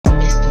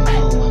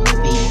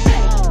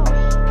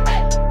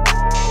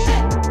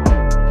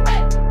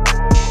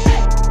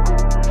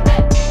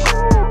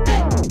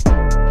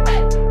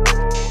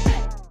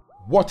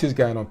What is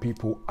going on,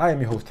 people? I am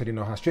your host, Teddy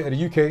Knowhow, straight out of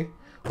the UK,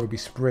 where we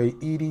spray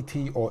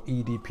EDT or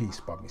EDP.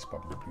 Spud me,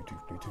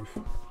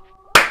 Bluetooth.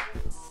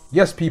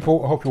 Yes,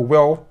 people, I hope you're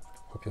well,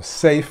 hope you're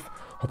safe,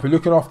 hope you're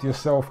looking after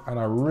yourself, and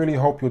I really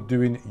hope you're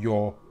doing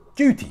your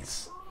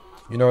duties.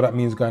 You know, that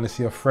means going to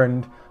see a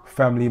friend,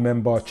 family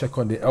member, check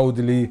on the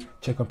elderly,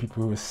 check on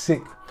people who are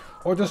sick,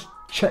 or just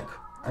check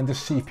and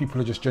just see if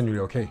people are just generally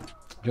okay. Do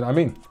you know what I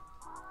mean?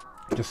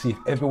 Just see if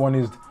everyone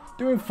is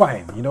doing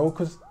fine, you know,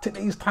 because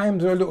today's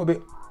times are a little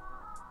bit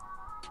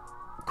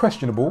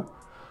questionable.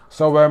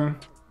 So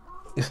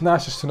it's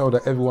nice just to know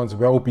that everyone's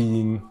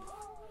well-being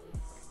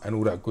and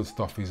all that good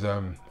stuff is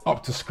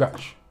up to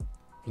scratch.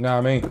 You know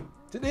what I mean?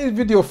 Today's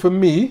video for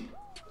me,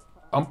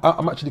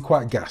 I'm actually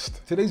quite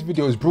gassed. Today's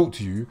video is brought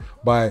to you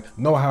by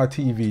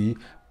knowhowTv,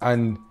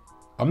 and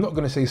I'm not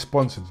going to say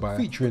sponsored, but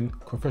featuring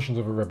Confessions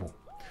of a Rebel.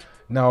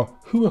 Now,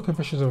 who are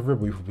Confessions of a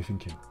Rebel, you will be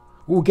thinking?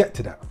 We'll get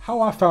to that. How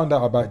I found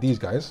out about these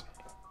guys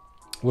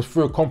was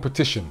through a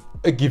competition,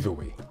 a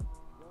giveaway,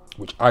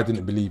 which I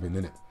didn't believe in,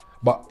 innit?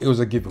 But it was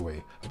a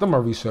giveaway. I've done my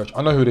research,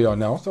 I know who they are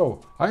now.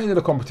 So I entered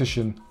a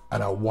competition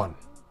and I won.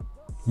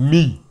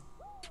 Me,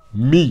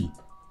 I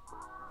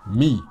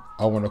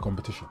won a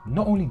competition.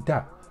 Not only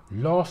that,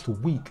 last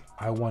week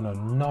I won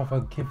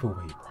another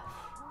giveaway, bro.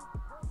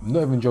 I'm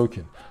not even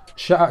joking.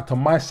 Shout out to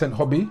My Scent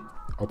Hobby.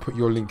 I'll put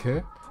your link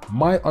here.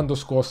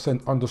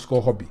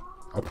 My_scent_hobby.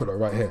 I'll put it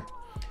right here.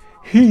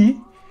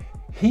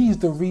 He's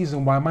the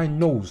reason why my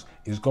nose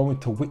is going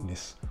to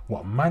witness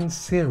what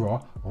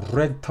Mancera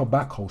red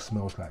tobacco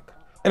smells like.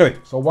 Anyway,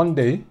 so one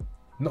day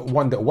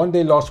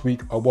last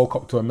week, I woke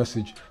up to a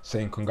message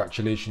saying,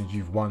 congratulations,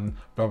 you've won,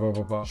 blah, blah,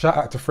 blah, blah. Shout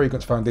out to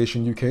Fragrance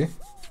Foundation UK.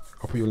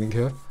 I'll put your link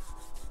here,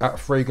 at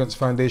Fragrance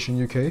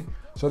Foundation UK.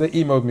 So they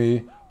emailed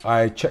me,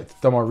 I checked,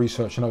 done my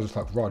research, and I was just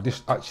like, wow,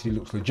 this actually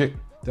looks legit.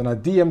 Then I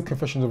DM'd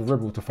Confessions of a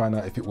Rebel to find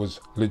out if it was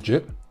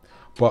legit,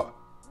 but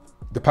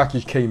the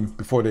package came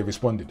before they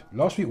responded.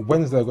 Last week,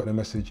 Wednesday, I got the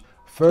message.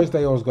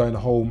 Thursday, I was going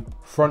home,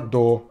 front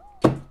door,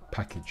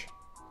 package.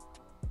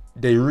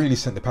 They really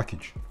sent the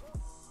package.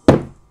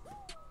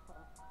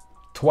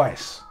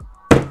 Twice.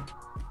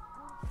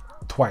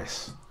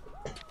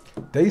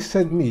 They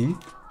sent me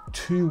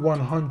 2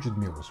 100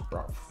 mils,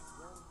 bruv.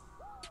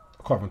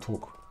 I can't even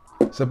talk.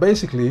 So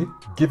basically,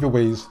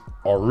 giveaways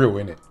are real,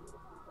 innit?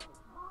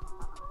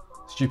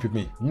 Stupid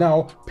me.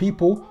 Now,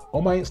 people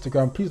on my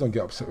Instagram, please don't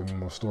get upset with me in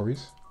my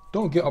stories.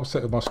 Don't get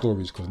upset with my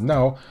stories, because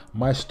now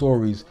my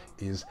stories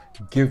is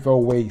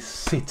giveaway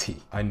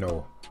city. I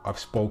know I've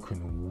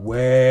spoken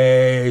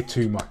way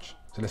too much,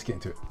 so let's get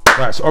into it.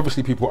 Right, so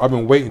obviously, people, I've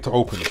been waiting to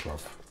open this,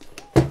 bruv.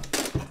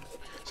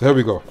 So here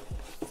we go.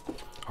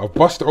 I've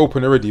busted it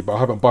open already, but I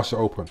haven't busted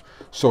it open.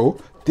 So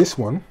this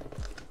one,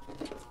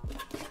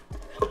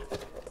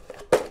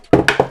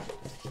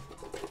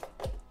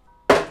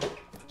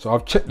 so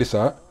I've checked this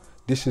out.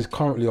 This is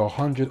currently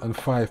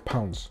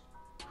 £105.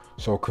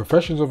 So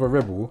Confessions of a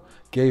Rebel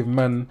gave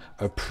man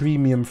a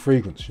premium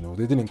fragrance, you know.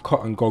 They didn't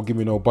cut and go, give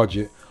me no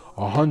budget.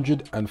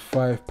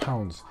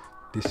 £105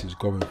 this is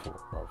going for,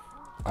 bro.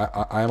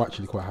 I am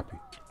actually quite happy.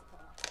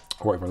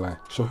 I won't even lie.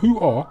 So who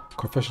are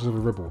Confessions of a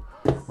Rebel?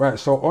 Right,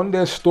 so on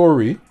their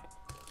story,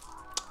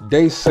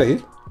 they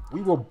say,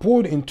 we were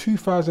born in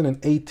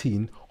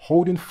 2018,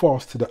 holding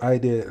fast to the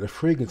idea that the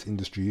fragrance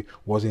industry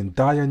was in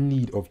dire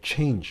need of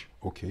change.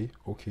 Okay.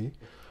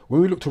 When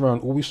we looked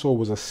around, all we saw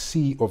was a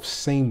sea of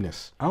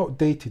sameness,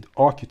 outdated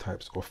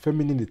archetypes of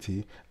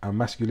femininity and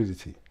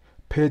masculinity,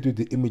 paired with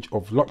the image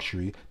of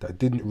luxury that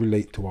didn't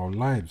relate to our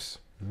lives.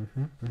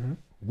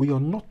 We are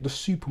not the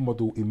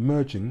supermodel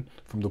emerging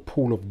from the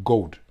pool of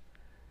gold.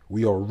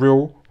 We are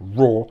real,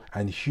 raw,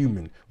 and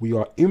human. We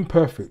are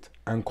imperfect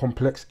and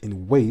complex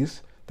in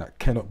ways that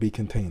cannot be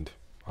contained.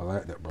 I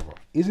like that, brother.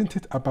 Isn't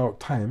it about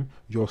time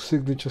your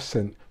signature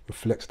scent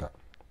reflects that?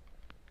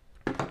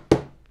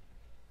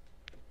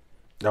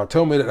 Now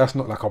tell me that that's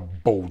not like a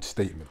bold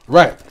statement.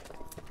 Right,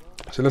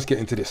 so let's get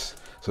into this.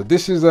 So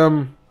this is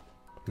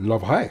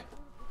Love High.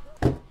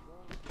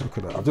 Look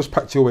at that, I've just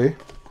packed you away,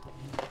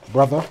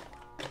 brother.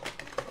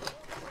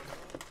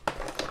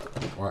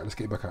 All right, let's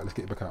get it back out,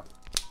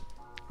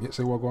 Yeah,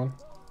 say what, go on.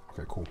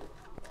 Okay, cool. Do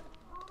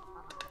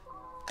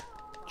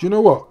you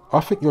know what?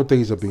 I think your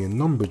days are being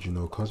numbered, you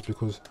know,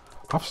 because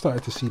I've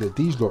started to see that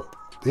these lot,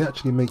 they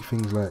actually make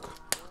things like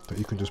that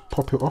you can just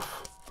pop it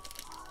off.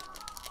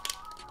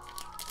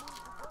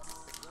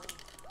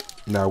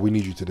 Now we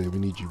need you today. We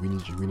need you.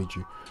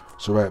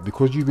 So right,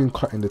 because you've been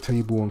cutting the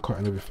table and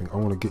cutting everything, I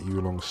want to get you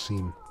along the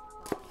seam,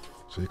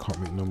 so you can't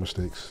make no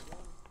mistakes.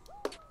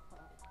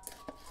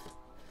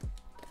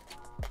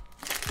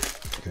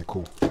 Okay,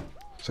 cool.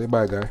 Say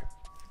bye, guy.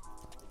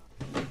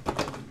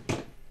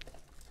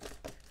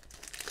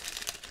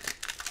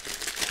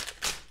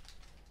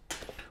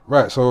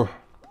 Right, so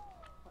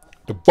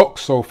the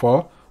box so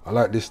far, I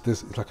like this.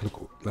 This is like an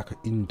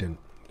indent.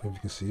 I don't know if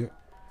you can see it.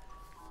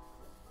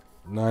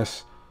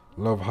 Nice.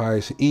 Love High.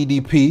 It's an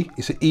EDP.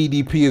 It's an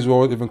EDP as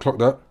well. Even clock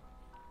that.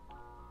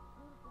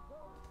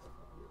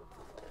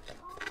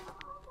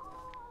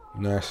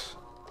 Nice.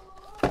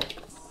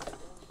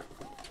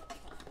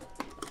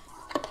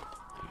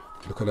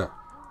 Look at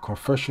that.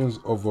 Confessions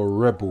of a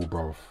Rebel,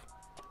 bruv.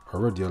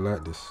 Already I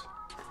like this.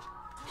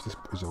 This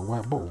is a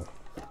white bottle.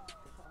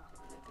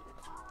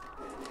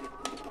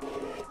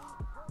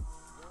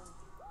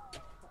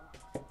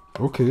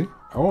 Okay,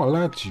 I won't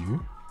lie to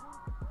you.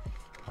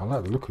 I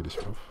like the look of this,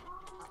 bruv.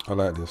 I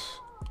like this.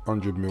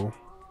 100 ml.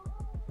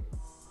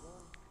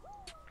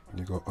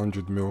 You got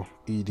 100 ml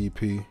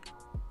EDP.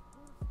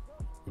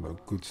 You know,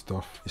 good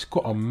stuff. It's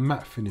got a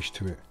matte finish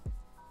to it.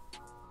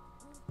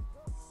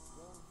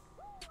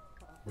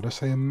 Would I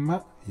say a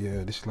matte?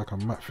 Yeah, this is like a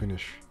matte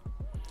finish.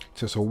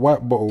 So it's a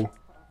white bottle,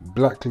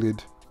 black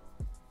lid.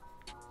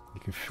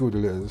 You can feel the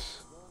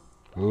letters.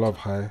 Love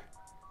high.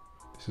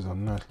 This is a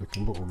nice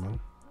looking bottle, man.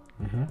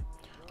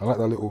 I like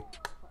that little.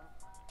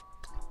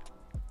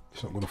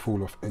 It's not gonna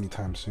fall off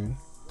anytime soon.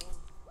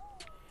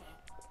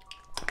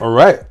 All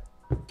right.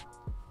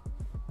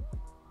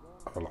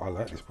 I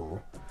like this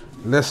bottle.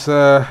 Let's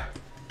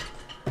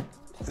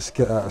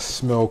get out a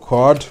smell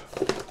card.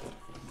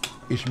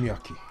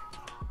 Ishmiyaki.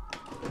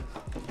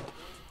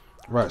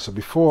 Right, so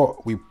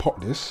before we pop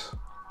this,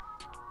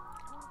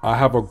 I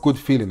have a good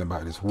feeling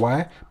about this.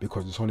 Why?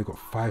 Because it's only got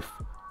 5.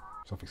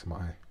 Something's in my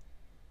eye.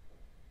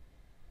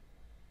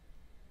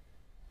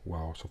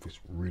 Wow, something's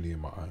really in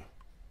my eye.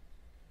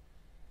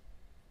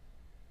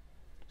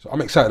 So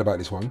I'm excited about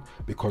this one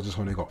because it's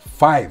only got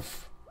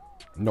 5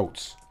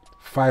 notes.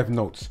 5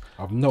 notes.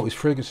 I've noticed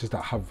fragrances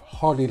that have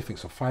hardly anything,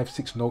 so 5,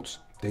 6 notes,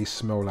 they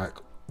smell like,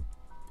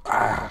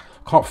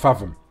 can't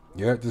fathom.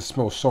 Yeah, this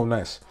smells so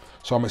nice.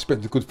 So I'm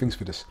expecting good things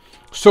for this.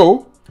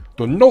 So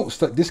the notes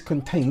that this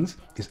contains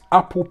is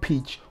apple,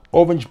 peach,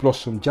 orange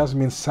blossom,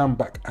 jasmine,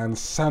 sambac, and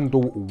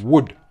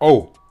sandalwood.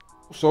 Oh,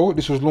 so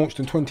this was launched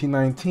in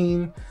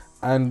 2019,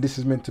 and this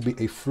is meant to be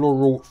a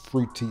floral,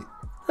 fruity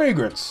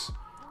fragrance.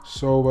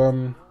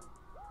 So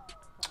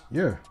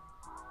yeah,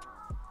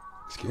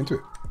 let's get into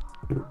it.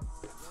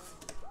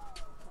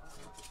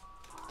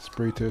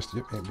 Spray test.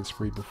 Yep, ain't been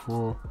sprayed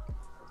before.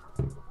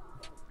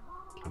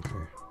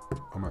 Okay,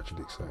 I'm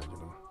actually excited, you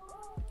know.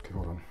 Okay,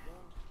 hold on.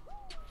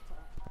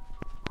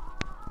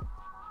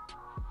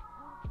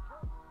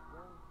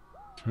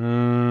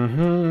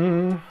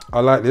 I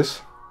like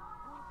this.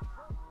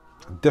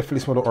 Definitely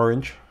smell the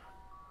orange.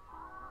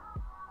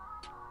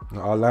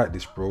 No, I like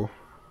this, bro.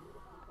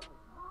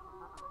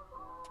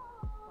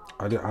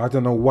 I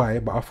don't know why,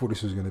 but I thought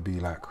this was gonna be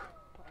like,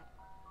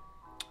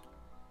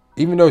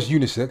 even though it's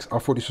unisex, I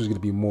thought this was gonna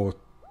be more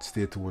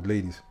steered toward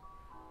ladies.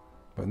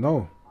 But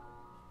no,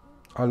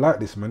 I like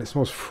this, man. It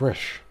smells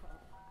fresh.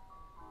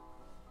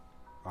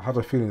 I have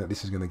a feeling that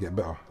this is gonna get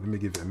better. Let me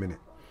give it a minute.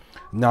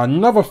 Now,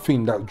 another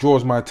thing that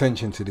draws my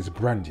attention to this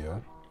brand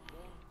here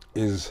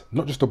is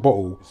not just the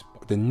bottle,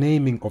 but the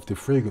naming of the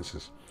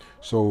fragrances.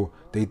 So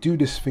they do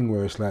this thing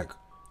where it's like,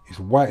 it's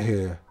white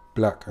here,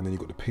 black, and then you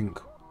got the pink.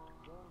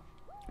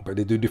 But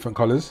they do different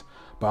colors.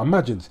 But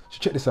imagine, so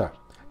check this out.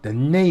 The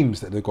names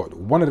that they got.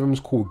 One of them is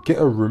called Get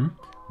a Room,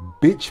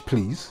 Bitch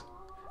Please,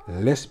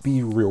 Let's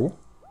Be Real,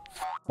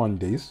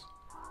 Mondays,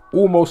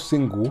 Almost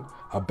Single,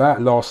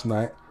 About Last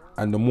Night,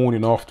 and The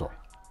Morning After.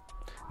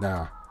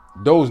 Now,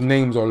 those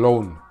names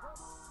alone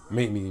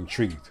make me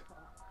intrigued.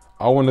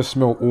 I want to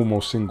smell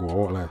Almost Single, I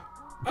won't lie.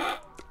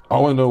 I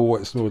want to know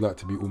what it smells like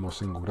to be almost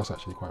single. That's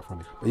actually quite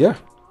funny. But yeah,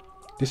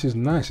 this is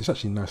nice. It's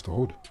actually nice to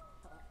hold.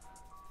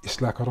 It's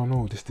like, I don't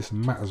know, this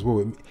matte as well.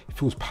 It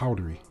feels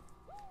powdery.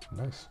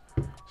 Nice.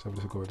 Let's have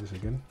a go at this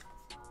again.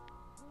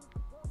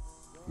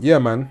 Yeah,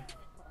 man.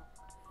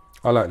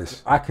 I like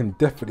this. I can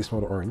definitely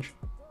smell the orange.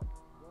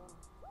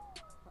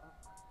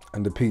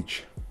 And the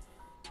peach.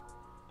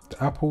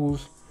 The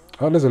apples.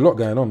 Oh, there's a lot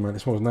going on, man. It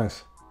smells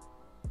nice.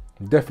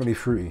 Definitely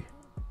fruity.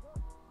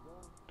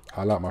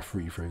 I like my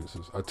fruity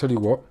fragrances. I tell you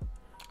what,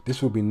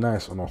 this will be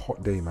nice on a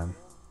hot day, man.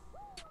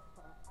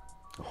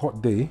 A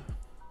hot day,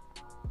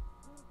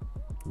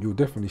 you'll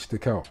definitely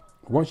stick out.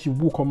 Once you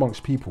walk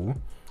amongst people,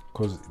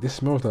 because this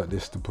smells like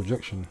this, the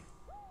projection.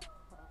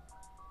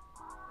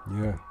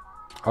 Yeah.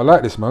 I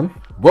like this, man.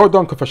 Well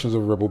done, Confessions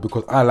of a Rebel,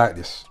 because I like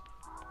this.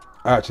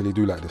 I actually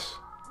do like this.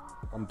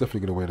 I'm definitely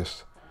going to wear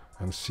this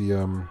and see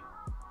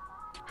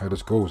how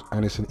this goes.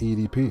 And it's an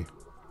EDP.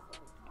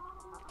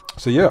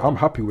 So yeah, I'm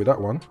happy with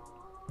that one.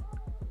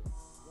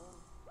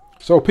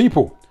 So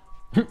people,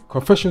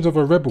 Confessions of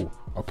a Rebel.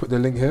 I'll put the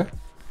link here.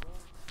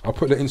 I'll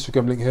put the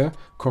Instagram link here.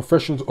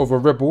 Confessions of a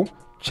Rebel.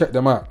 Check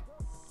them out.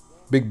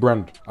 Big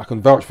brand. I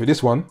can vouch for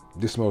this one.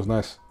 This smells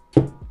nice.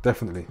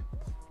 Definitely.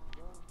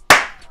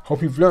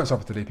 Hope you've learned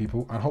something today,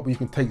 people, and hope you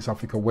can take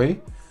something away.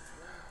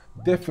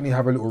 Definitely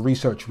have a little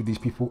research with these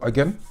people.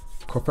 Again,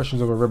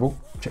 Confessions of a Rebel.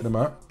 Check them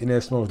out. In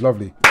there, smells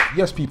lovely.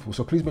 Yes, people.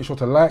 So please make sure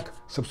to like,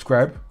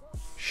 subscribe,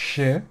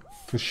 share,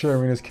 because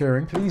sharing is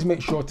caring. Please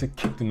make sure to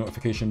kick the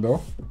notification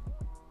bell,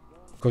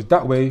 because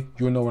that way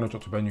you'll know when I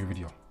drop a brand new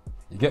video.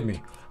 You get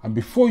me? And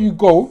before you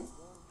go,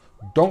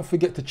 don't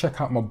forget to check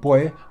out my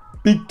boy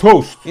Big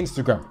Toast.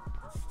 Instagram,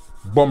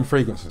 Bomb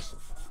Fragrances.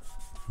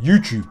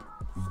 YouTube,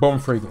 Bomb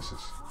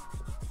Fragrances.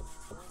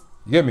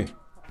 You get me?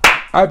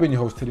 I've been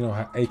your host, Teddy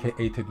Knowhow,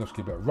 aka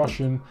Tednowski, but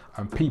Russian.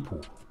 And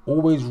people,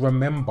 always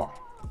remember,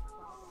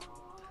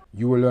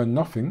 You will learn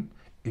nothing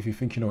if you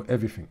think you know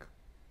everything.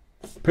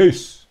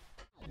 Peace.